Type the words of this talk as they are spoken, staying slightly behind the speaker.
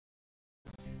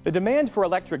The demand for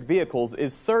electric vehicles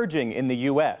is surging in the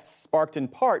U.S., sparked in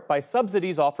part by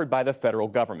subsidies offered by the federal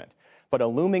government. But a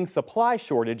looming supply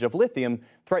shortage of lithium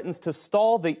threatens to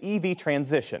stall the EV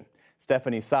transition.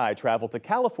 Stephanie Tsai traveled to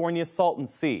California's Salton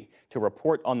Sea to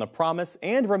report on the promise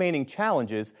and remaining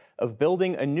challenges of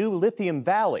building a new lithium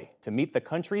valley to meet the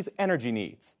country's energy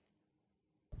needs.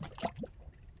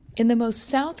 In the most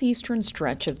southeastern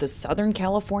stretch of the Southern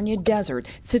California desert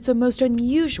sits a most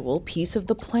unusual piece of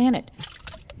the planet.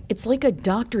 It's like a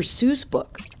Dr. Seuss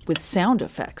book with sound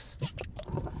effects.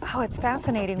 Oh, it's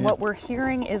fascinating. Yeah. What we're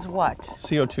hearing is what?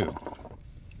 CO2.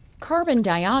 Carbon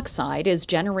dioxide is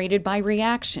generated by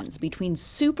reactions between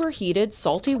superheated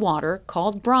salty water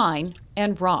called brine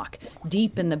and rock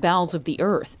deep in the bowels of the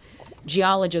earth.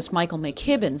 Geologist Michael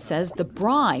McKibben says the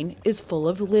brine is full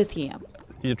of lithium.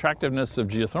 The attractiveness of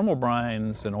geothermal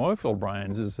brines and oil-filled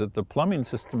brines is that the plumbing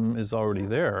system is already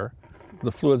there.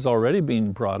 The fluid's already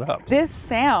being brought up. This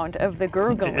sound of the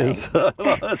gurgling is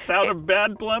the sound of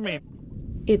bad plumbing.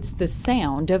 It's the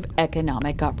sound of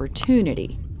economic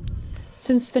opportunity.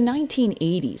 Since the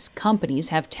 1980s, companies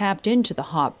have tapped into the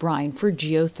hot brine for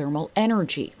geothermal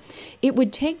energy. It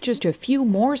would take just a few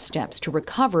more steps to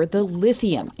recover the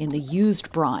lithium in the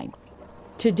used brine.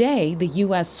 Today, the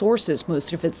U.S. sources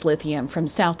most of its lithium from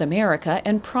South America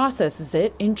and processes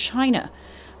it in China.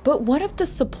 But what if the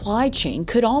supply chain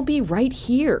could all be right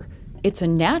here? It's a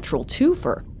natural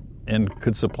twofer. And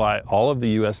could supply all of the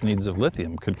U.S. needs of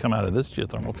lithium, could come out of this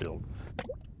geothermal field.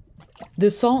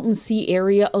 The Salton Sea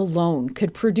area alone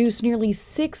could produce nearly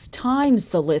 6 times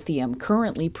the lithium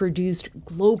currently produced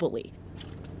globally.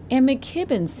 And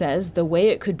McKibben says the way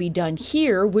it could be done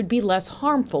here would be less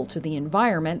harmful to the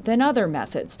environment than other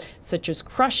methods, such as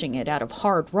crushing it out of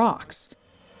hard rocks.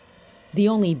 The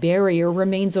only barrier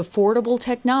remains affordable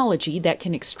technology that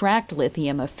can extract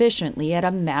lithium efficiently at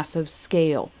a massive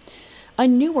scale. A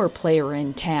newer player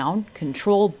in town,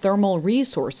 Controlled Thermal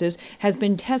Resources, has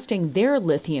been testing their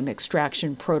lithium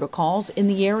extraction protocols in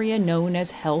the area known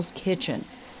as Hell's Kitchen.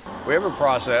 We have a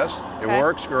process. It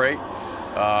works great.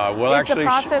 Is the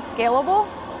process scalable?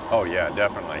 Oh, yeah,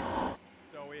 definitely.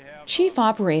 Chief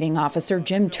Operating Officer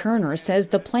Jim Turner says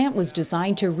the plant was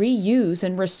designed to reuse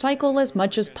and recycle as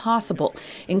much as possible,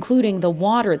 including the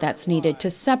water that's needed to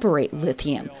separate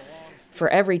lithium. For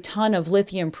every ton of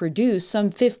lithium produced, some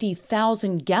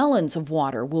 50,000 gallons of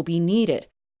water will be needed.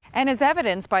 And as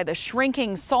evidenced by the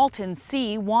shrinking Salton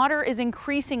Sea, water is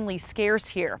increasingly scarce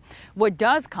here. What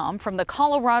does come from the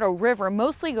Colorado River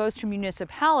mostly goes to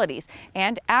municipalities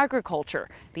and agriculture,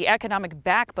 the economic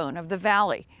backbone of the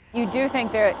valley. You do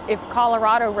think that if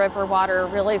Colorado River water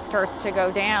really starts to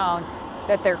go down,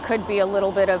 that there could be a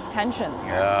little bit of tension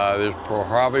there? There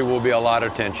probably will be a lot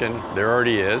of tension. There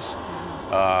already is.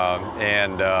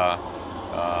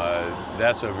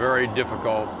 That's a very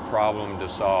difficult problem to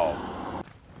solve.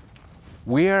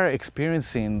 We are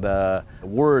experiencing the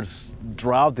worst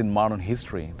drought in modern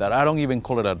history, that I don't even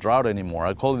call it a drought anymore.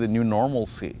 I call it the new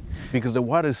normalcy, because the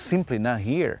water is simply not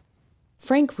here.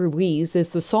 Frank Ruiz is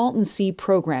the Salton Sea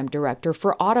Program Director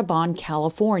for Audubon,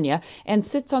 California, and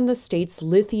sits on the state's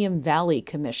Lithium Valley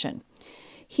Commission.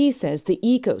 He says the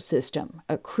ecosystem,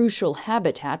 a crucial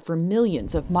habitat for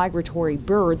millions of migratory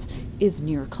birds, is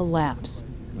near collapse.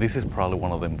 This is probably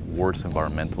one of the worst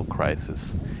environmental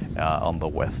crises on the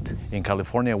West. In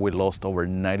California, we lost over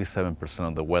 97%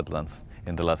 of the wetlands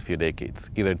in the last few decades,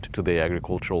 either to the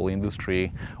agricultural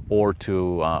industry or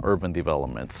to urban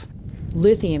developments.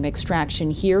 Lithium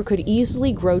extraction here could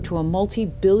easily grow to a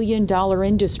multi-billion-dollar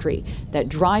industry that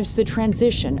drives the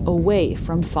transition away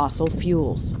from fossil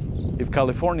fuels. If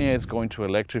California is going to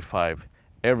electrify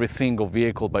every single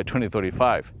vehicle by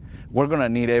 2035, we're going to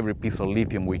need every piece of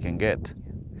lithium we can get.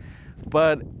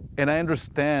 And I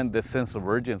understand the sense of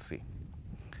urgency,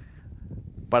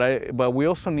 but we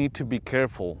also need to be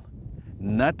careful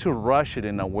not to rush it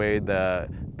in a way that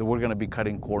we're going to be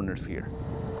cutting corners here.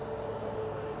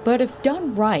 But if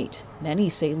done right, many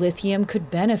say lithium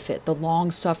could benefit the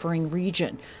long-suffering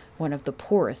region, one of the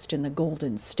poorest in the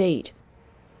Golden State.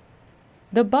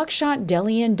 The Buckshot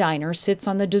Deli and Diner sits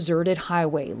on the deserted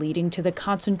highway leading to the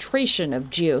concentration of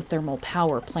geothermal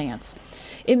power plants.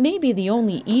 It may be the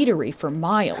only eatery for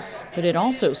miles, but it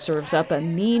also serves up a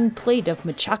mean plate of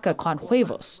machaca con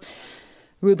huevos.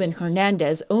 Ruben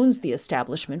Hernandez owns the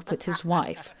establishment with his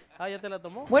wife.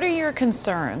 What are your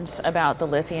concerns about the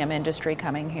lithium industry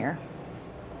coming here?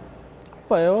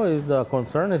 Well, the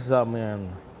concern is,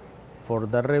 for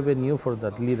the revenue for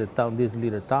that little town, this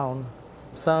little town.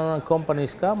 Some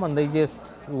companies come and they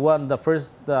just want the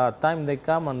first time they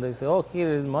come and they say, oh, here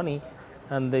is money,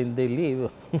 and then they leave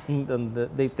and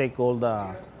they take all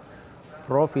the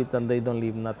profit and they don't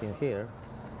leave nothing here.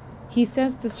 He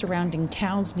says the surrounding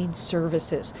towns need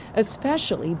services,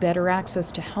 especially better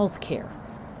access to health care.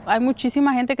 There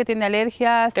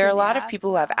are a lot of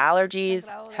people who have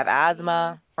allergies, have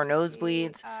asthma, or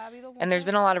nosebleeds, and there's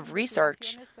been a lot of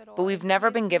research, but we've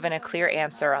never been given a clear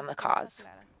answer on the cause.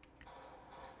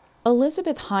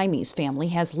 Elizabeth Jaime's family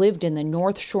has lived in the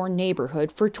North Shore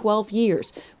neighborhood for 12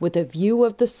 years with a view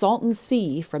of the Salton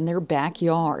Sea from their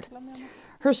backyard.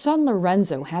 Her son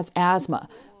Lorenzo has asthma,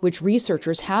 which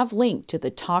researchers have linked to the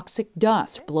toxic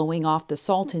dust blowing off the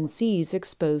Salton Sea's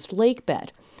exposed lake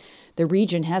bed. The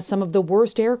region has some of the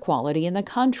worst air quality in the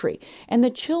country, and the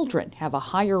children have a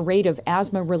higher rate of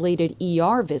asthma-related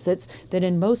ER visits than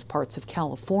in most parts of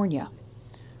California.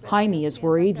 Jaime is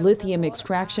worried lithium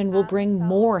extraction will bring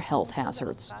more health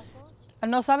hazards. We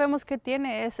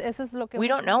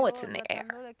don't know what's in the air.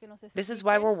 This is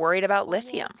why we're worried about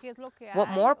lithium. What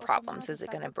more problems is it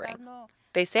going to bring?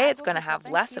 They say it's going to have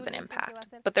less of an impact,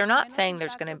 but they're not saying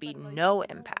there's going to be no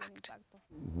impact.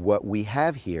 What we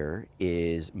have here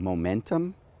is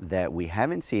momentum that we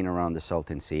haven't seen around the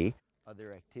Salton Sea.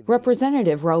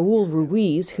 Representative Raul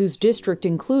Ruiz, whose district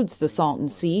includes the Salton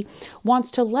Sea,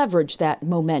 wants to leverage that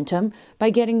momentum by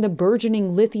getting the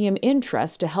burgeoning lithium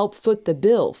interest to help foot the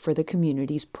bill for the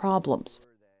community's problems.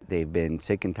 They've been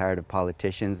sick and tired of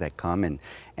politicians that come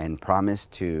and promise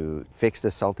to fix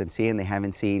the Salton Sea, and they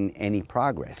haven't seen any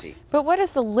progress. But what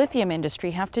does the lithium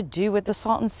industry have to do with the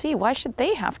Salton Sea? Why should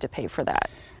they have to pay for that?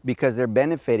 Because they're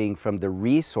benefiting from the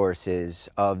resources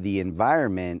of the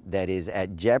environment that is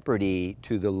at jeopardy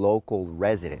to the local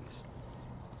residents.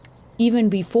 Even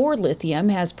before lithium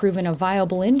has proven a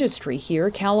viable industry here,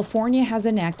 California has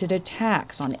enacted a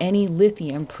tax on any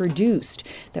lithium produced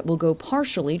that will go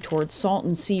partially towards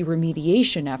Salton Sea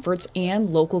remediation efforts and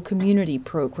local community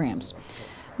programs.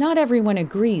 Not everyone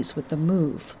agrees with the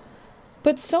move.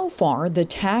 But so far, the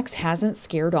tax hasn't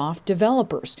scared off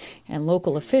developers, and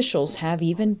local officials have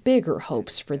even bigger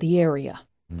hopes for the area.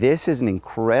 This is an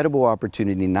incredible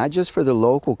opportunity, not just for the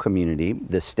local community,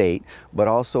 the state, but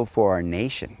also for our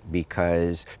nation,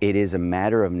 because it is a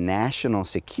matter of national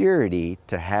security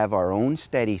to have our own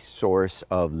steady source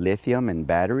of lithium and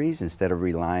batteries instead of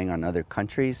relying on other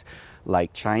countries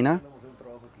like China.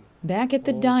 Back at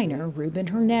the diner, Ruben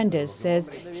Hernandez says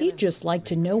he'd just like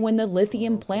to know when the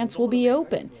lithium plants will be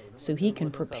open so he can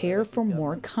prepare for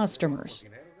more customers.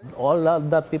 All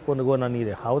that people are going to need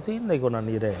a housing, they're going to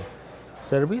need a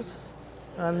service,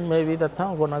 and maybe the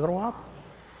town going to grow up.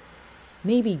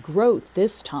 Maybe growth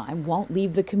this time won't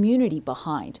leave the community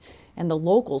behind, and the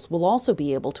locals will also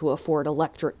be able to afford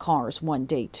electric cars one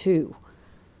day too.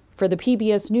 For the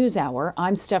PBS NewsHour,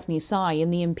 I'm Stephanie Tsai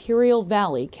in the Imperial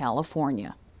Valley,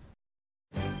 California.